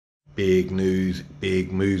big news,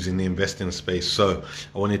 big moves in the investing space. So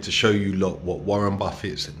I wanted to show you lot what Warren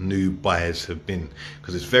Buffett's new buys have been,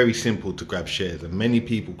 because it's very simple to grab shares, and many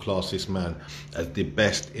people class this man as the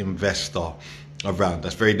best investor around.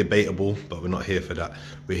 That's very debatable, but we're not here for that.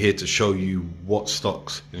 We're here to show you what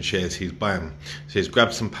stocks and shares he's buying. So he's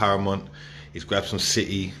grabbed some Paramount, he's grabbed some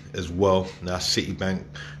Citi as well, now Citibank,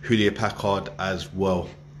 Hewlett Packard as well.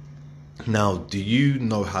 Now, do you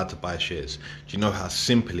know how to buy shares? Do you know how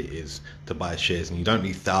simple it is to buy shares? And you don't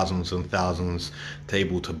need thousands and thousands to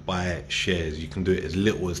able to buy shares. You can do it as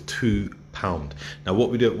little as £2. Now,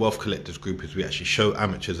 what we do at Wealth Collectors Group is we actually show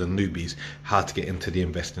amateurs and newbies how to get into the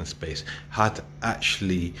investing space, how to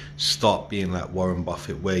actually start being like Warren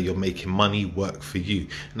Buffett, where you're making money work for you.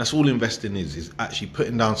 And that's all investing is actually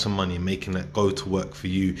putting down some money and making it go to work for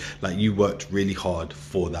you, like you worked really hard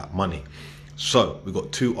for that money. So we've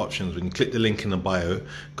got two options. When you click the link in the bio,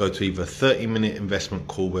 go to either a 30-minute investment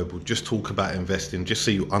call where we'll just talk about investing, just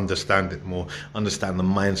so you understand it more, understand the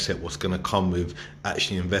mindset, what's going to come with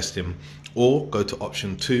actually investing, or go to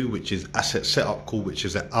option 2, which is asset setup call, which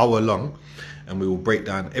is an hour long, and we will break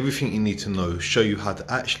down everything you need to know, show you how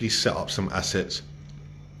to actually set up some assets,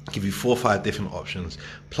 give you 4 or 5 different options,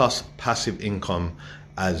 plus passive income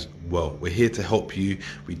as well. We're here to help you.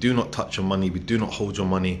 We do not touch your money. We do not hold your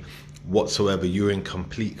money whatsoever. You're in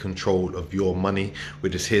complete control of your money. We're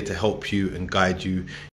just here to help you and guide you